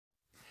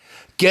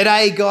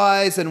G'day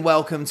guys and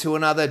welcome to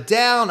another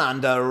Down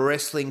Under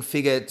Wrestling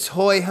Figure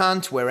Toy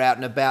Hunt. We're out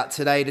and about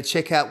today to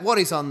check out what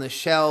is on the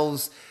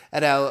shelves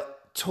at our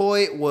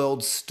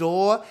Toyworld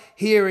store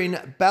here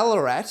in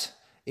Ballarat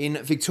in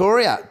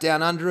Victoria.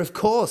 Down under, of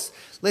course.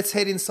 Let's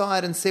head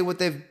inside and see what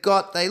they've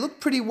got. They look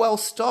pretty well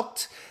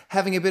stocked.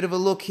 Having a bit of a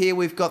look here,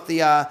 we've got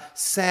the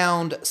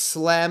Sound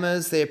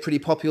Slammers. They're a pretty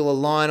popular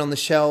line on the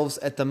shelves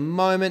at the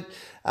moment.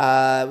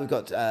 We've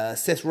got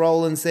Seth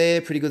Rollins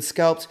there, pretty good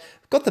sculpt.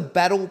 Got the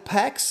battle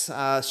packs,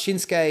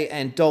 Shinsuke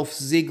and Dolph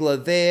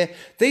Ziggler there.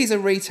 These are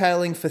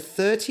retailing for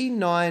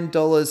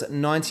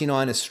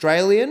 $39.99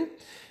 Australian,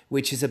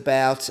 which is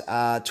about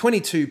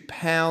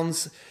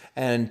 £22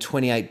 and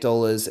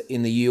 $28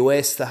 in the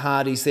US. The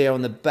Hardys there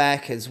on the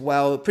back as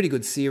well. Pretty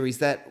good series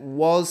that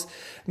was.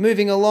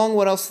 Moving along,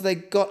 what else have they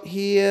got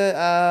here?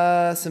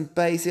 Some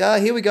basic.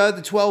 Here we go,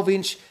 the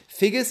 12-inch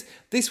figures.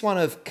 This one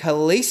of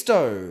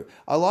Kalisto.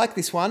 I like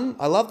this one.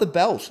 I love the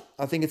belt.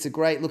 I think it's a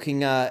great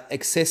looking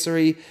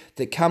accessory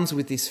that comes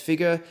with this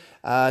figure.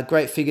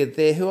 Great figure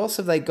there. Who else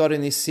have they got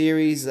in this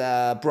series?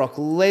 Brock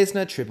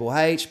Lesnar, Triple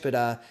H. But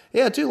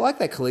yeah, I do like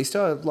that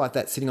Kalisto. I like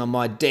that sitting on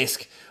my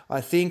desk,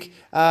 I think.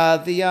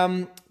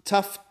 The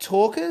Tough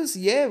Talkers.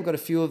 Yeah, we've got a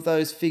few of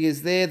those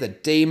figures there. The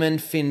Demon,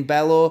 Finn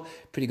Balor.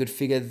 Pretty good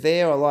figure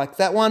there. I like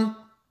that one.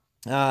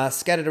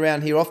 Scattered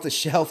around here off the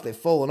shelf. They've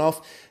fallen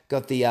off.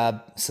 Got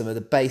the some of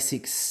the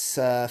basics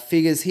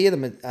figures here,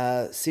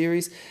 the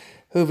series.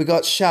 Who have we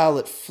got?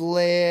 Charlotte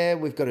Flair.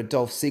 We've got a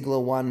Dolph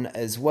Ziggler one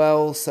as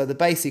well. So the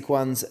basic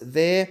ones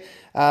there.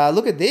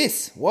 Look at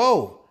this.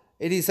 Whoa.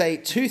 It is a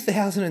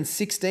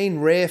 2016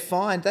 rare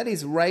find. That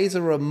is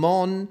Razor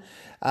Ramon.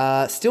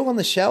 Still on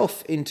the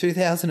shelf in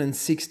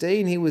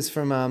 2016. He was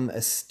from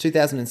a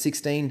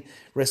 2016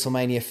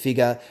 WrestleMania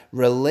figure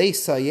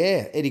release. So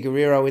yeah, Eddie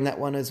Guerrero in that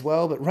one as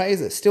well. But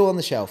Razor still on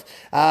the shelf.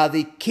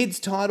 The kids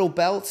title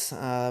belts.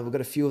 We've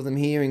got a few of them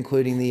here,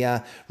 including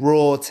the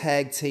Raw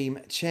Tag Team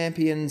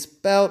Champions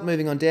belt.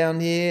 Moving on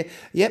down here.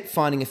 Yep,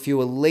 finding a few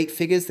elite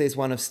figures. There's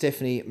one of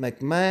Stephanie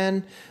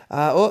McMahon.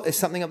 Oh, there's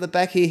something up the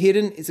back here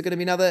hidden. Is it going to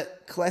be another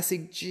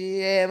classic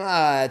gem?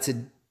 It's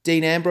a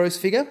Dean Ambrose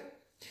figure.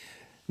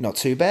 Not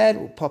too bad.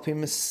 We'll pop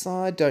him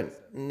aside. Don't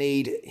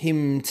need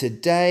him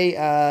today.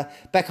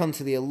 Back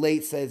onto the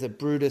elites. There's a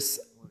Brutus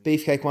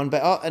Beefcake one.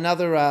 But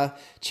another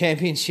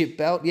championship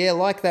belt. Yeah,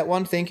 like that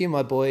one. Thank you,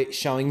 my boy,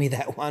 showing me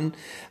that one.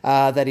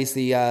 That is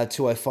the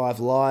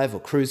 205 Live or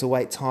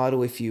Cruiserweight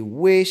title, if you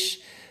wish.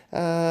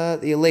 The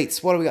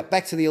elites. What do we got?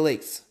 Back to the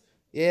elites.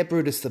 Yeah,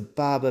 Brutus the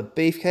Barber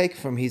Beefcake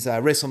from his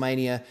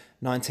WrestleMania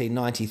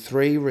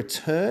 1993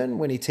 return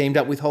when he teamed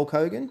up with Hulk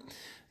Hogan.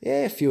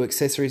 Yeah, a few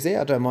accessories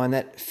there. I don't mind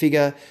that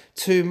figure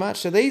too much.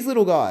 So these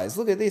little guys,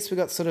 look at this. We've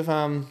got sort of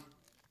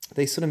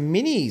these sort of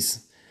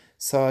minis.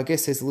 So I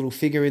guess there's a little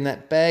figure in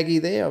that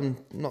baggie there. I'm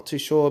not too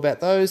sure about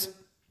those.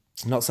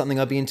 Not something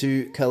I'd be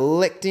into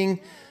collecting.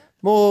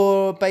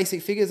 More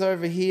basic figures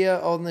over here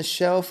on the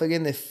shelf.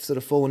 Again, they've sort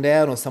of fallen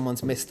down or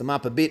someone's messed them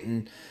up a bit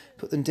and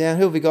put them down.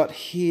 Who have we got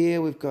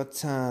here? We've got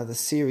the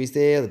series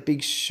there, the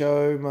Big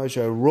Show,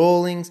 Mojo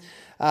Rawlings.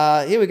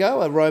 Here we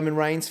go, a Roman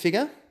Reigns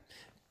figure.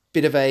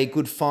 Bit of a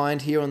good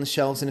find here on the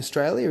shelves in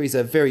Australia. He's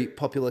a very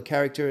popular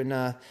character and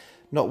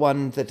not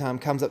one that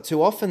comes up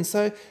too often.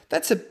 So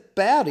that's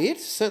about it.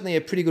 Certainly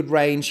a pretty good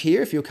range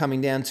here if you're coming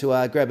down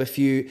to grab a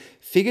few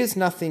figures.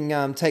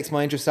 Nothing takes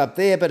my interest up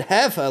there, but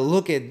have a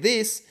look at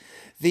this.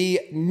 The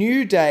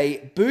New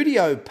Day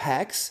Bootio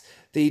packs,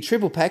 the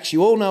triple packs.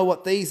 You all know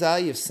what these are.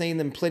 You've seen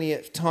them plenty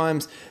of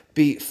times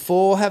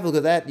before. Have a look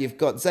at that. You've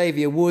got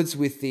Xavier Woods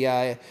with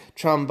the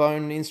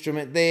trombone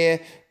instrument there,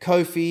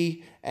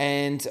 Kofi,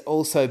 and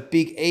also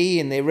Big E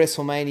in their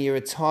WrestleMania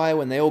attire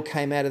when they all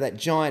came out of that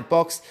giant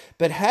box.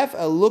 But have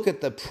a look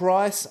at the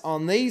price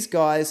on these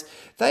guys.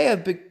 They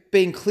have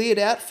been cleared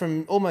out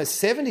from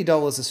almost $70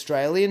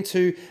 Australian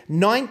to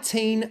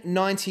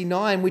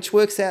 $19.99, which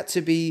works out to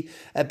be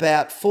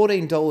about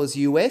 $14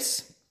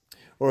 US.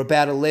 Or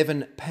about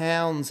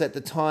 £11 at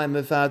the time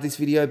of this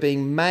video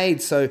being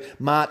made. So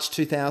March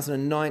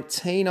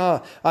 2019.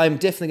 Oh, I'm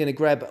definitely going to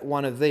grab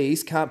one of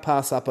these. Can't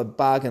pass up a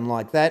bargain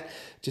like that.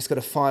 Just got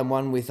to find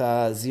one with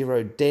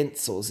zero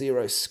dents or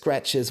zero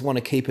scratches. Want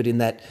to keep it in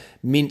that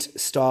mint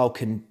style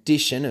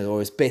condition or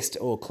as best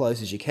or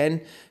close as you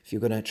can if you're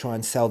going to try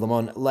and sell them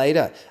on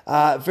later.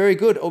 Very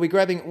good. I'll be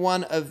grabbing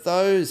one of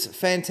those.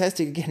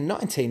 Fantastic. Again,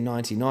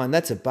 $19.99.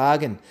 That's a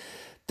bargain.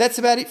 That's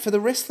about it for the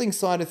wrestling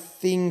side of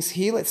things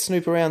here. Let's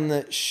snoop around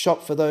the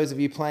shop for those of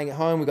you playing at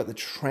home. We've got the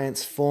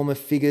Transformer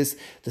figures.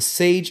 The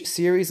Siege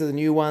series are the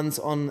new ones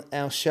on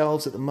our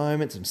shelves at the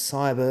moment. Some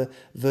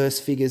Cyberverse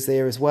figures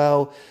there as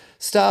well.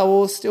 Star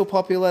Wars, still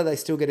popular. They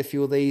still get a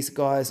few of these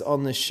guys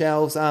on the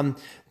shelves.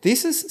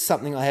 This is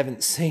something I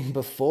haven't seen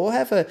before.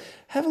 Have a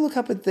look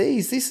up at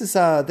these. This is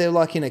they're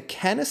like in a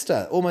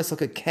canister, almost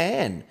like a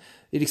can.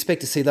 You'd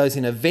expect to see those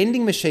in a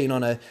vending machine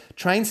on a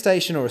train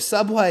station or a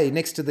subway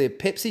next to the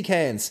Pepsi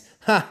cans.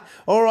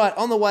 All right,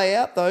 on the way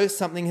out though,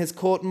 something has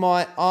caught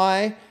my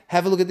eye.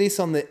 Have a look at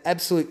this on the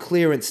absolute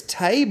clearance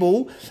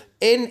table.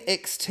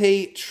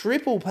 NXT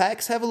triple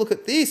packs. Have a look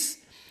at this.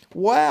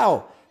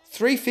 Wow.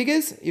 3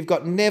 figures. You've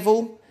got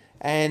Neville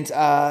and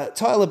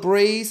Tyler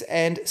Breeze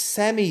and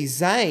Sami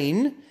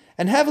Zayn.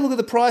 And have a look at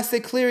the price. They're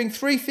clearing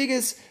 3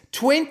 figures,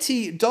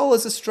 $20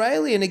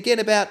 Australian. Again,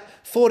 about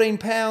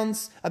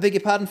 £14. I beg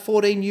your pardon,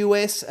 14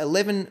 US,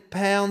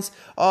 £11.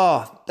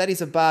 Oh, that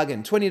is a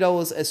bargain.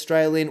 $20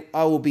 Australian.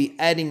 I will be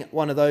adding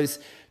one of those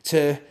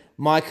to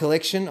my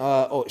collection,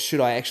 or should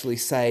I actually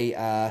say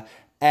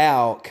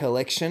our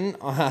collection.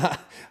 I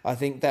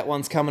think that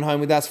one's coming home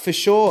with us for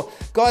sure.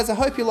 Guys, I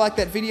hope you liked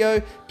that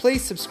video.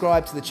 Please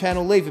subscribe to the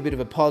channel. Leave a bit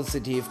of a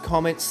positive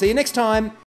comment. See you next time.